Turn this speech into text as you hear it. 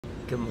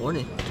Good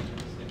morning.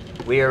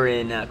 We are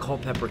in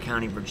Culpeper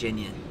County,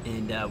 Virginia,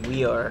 and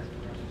we are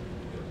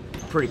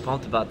pretty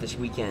pumped about this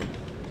weekend.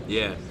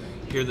 Yeah,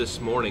 here this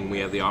morning we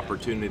have the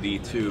opportunity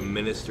to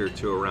minister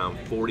to around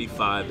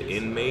 45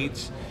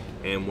 inmates,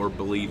 and we're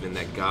believing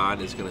that God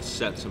is going to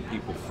set some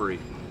people free.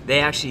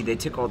 They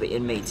took all the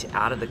inmates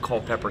out of the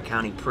Culpeper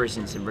County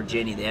prisons in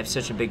Virginia. They have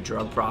such a big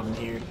drug problem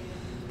here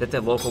that the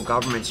local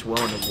government's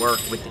willing to work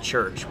with the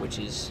church, which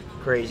is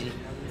crazy.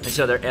 And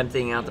so they're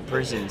emptying out the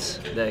prisons,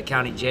 the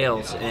county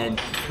jails,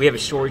 and we have a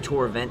story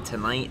tour event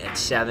tonight at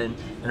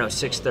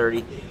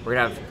 6:30.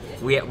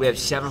 We have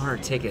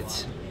 700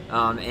 tickets,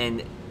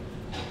 and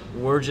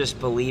we're just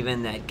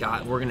believing that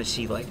God, we're going to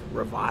see like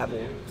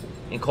revival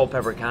in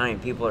Culpeper County.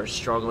 People are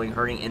struggling,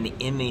 hurting, and the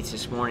inmates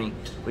this morning.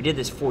 We did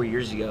this 4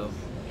 years ago,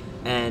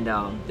 and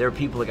there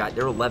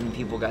were 11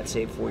 people got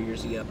saved 4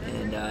 years ago,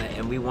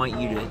 and we want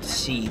you to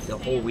see the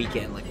whole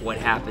weekend, like what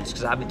happens,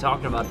 because I've been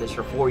talking about this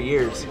for 4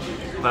 years,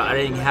 but I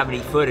didn't have any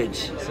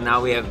footage. So now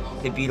we have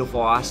the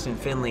beautiful Austin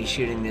Finley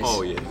shooting this.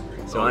 Oh yeah.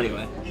 So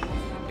anyway.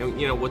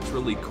 You know what's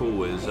really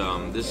cool is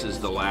this is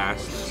the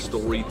last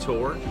story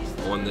tour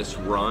on this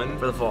run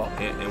For the fall.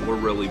 and we're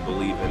really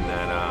believing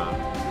that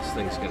this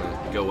thing's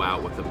gonna go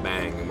out with a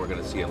bang, and we're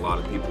gonna see a lot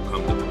of people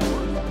come to the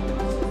tour.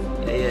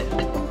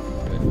 Yeah.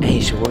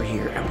 Hey, so we're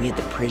here, and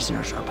the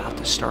prisoners are about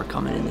to start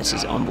coming in. This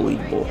is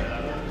unbelievable.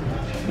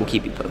 We'll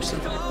keep you posted.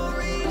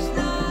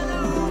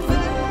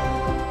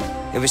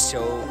 It was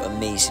so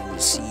amazing to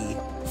see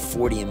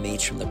 40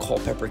 inmates from the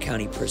Culpeper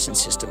County prison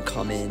system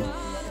come in.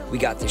 We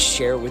got to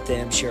share with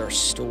them, share our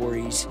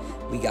stories.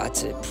 We got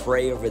to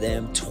pray over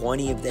them.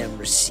 20 of them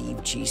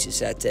received Jesus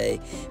that day,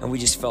 and we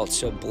just felt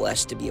so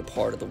blessed to be a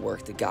part of the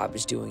work that God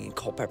was doing in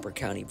Culpeper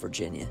County,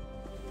 Virginia.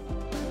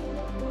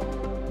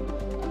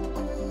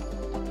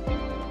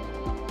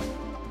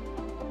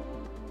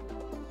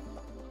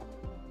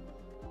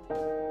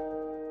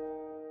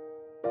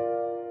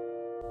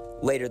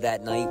 Later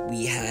that night,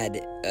 we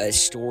had a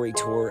story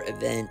tour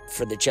event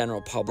for the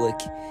general public,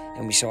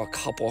 and we saw a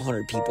couple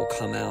hundred people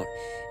come out,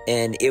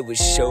 and it was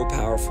so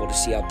powerful to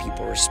see how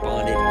people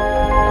responded.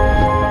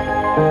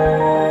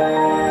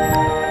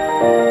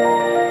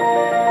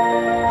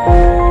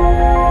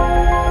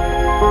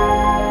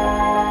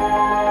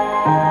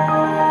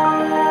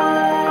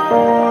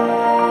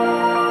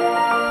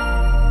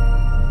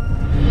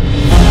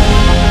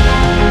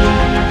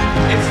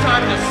 It's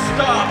time to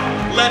stop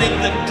letting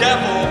the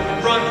devil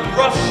run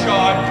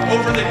roughshod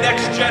over the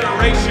next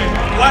generation.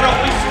 Why don't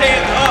we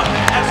stand up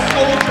as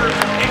soldiers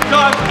in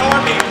God's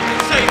army and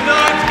say,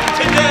 not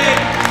today,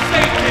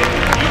 Satan.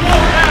 You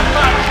won't have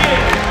my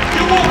kid.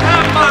 You won't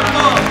have my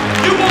mom.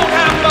 You won't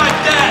have my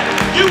dad.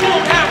 You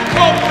won't have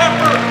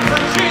Culpeper,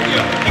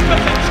 Virginia,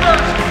 because the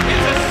church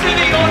is a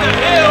city on a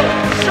hill,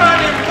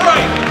 shining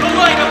bright, the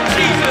light of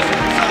Jesus,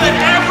 so that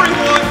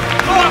everyone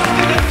lost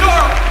in the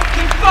dark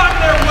can find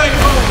their way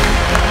home.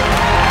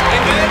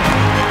 Amen.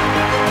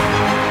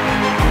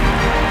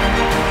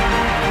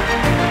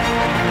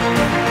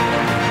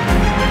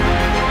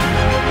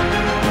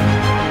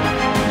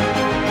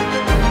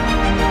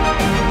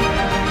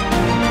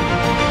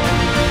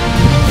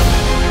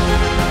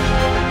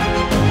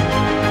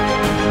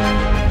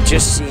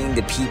 Just seeing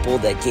the people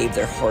that gave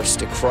their hearts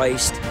to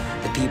Christ,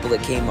 the people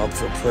that came up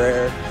for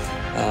prayer,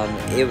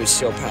 it was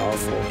so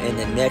powerful. And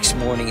the next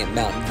morning at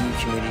Mountain View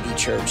Community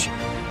Church,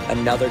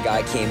 another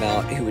guy came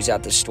out who was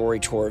at the story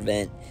tour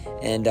event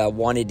and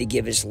wanted to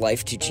give his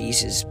life to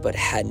Jesus but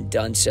hadn't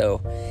done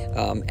so.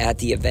 At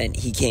the event,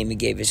 he came and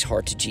gave his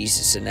heart to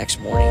Jesus the next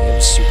morning. It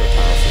was super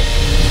powerful.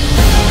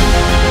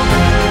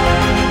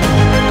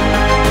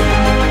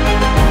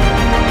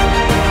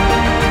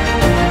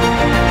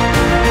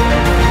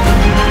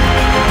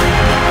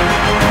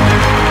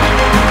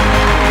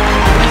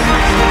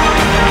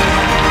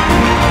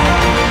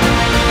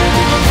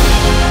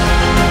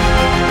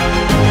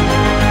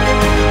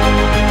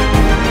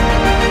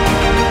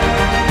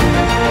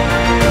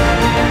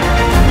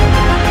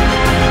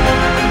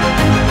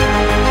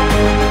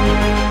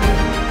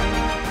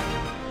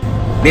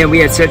 Man, we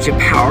had such a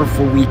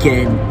powerful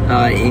weekend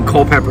in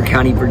Culpeper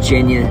County,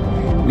 Virginia.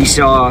 We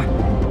saw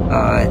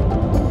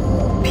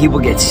people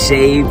get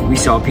saved. We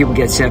saw people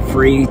get set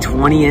free.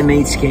 20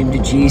 inmates came to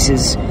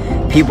Jesus.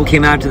 People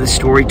came out to the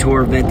story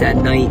tour event that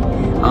night.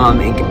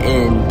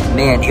 And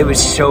man, it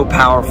was so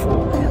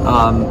powerful.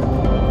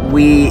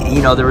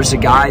 There was a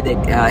guy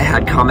that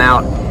had come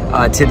out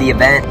to the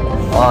event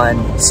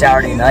on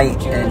Saturday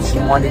night, and he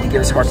wanted to give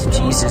his heart to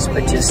Jesus,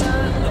 but just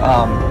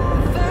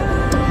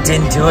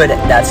didn't do it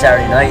that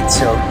Saturday night,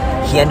 so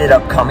he ended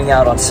up coming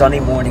out on Sunday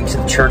morning to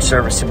the church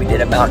service that we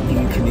did at Mountain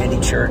View Community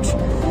Church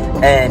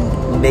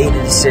and made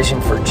a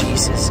decision for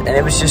Jesus. And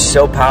it was just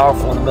so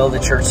powerful in the middle of the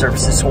church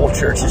service. This whole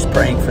church is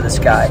praying for this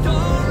guy.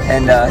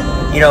 And,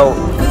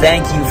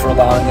 thank you for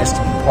allowing us to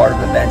be part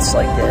of events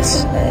like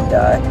this,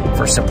 and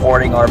for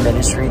supporting our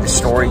ministry, the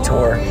Story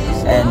Tour.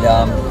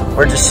 And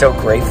we're just so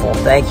grateful.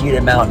 Thank you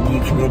to Mountain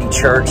View Community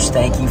Church.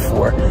 Thank you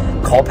for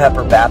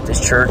Culpeper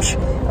Baptist Church.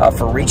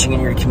 for reaching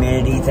in your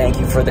community. Thank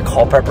you for the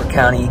Culpeper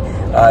County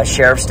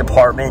Sheriff's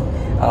Department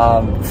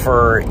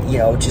for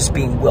just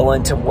being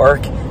willing to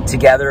work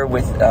together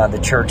with the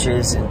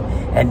churches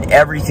and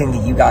everything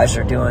that you guys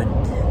are doing.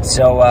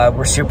 So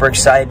we're super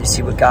excited to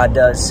see what God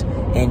does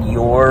in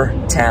your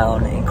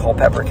town in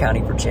Culpeper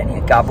County,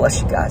 Virginia. God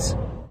bless you guys.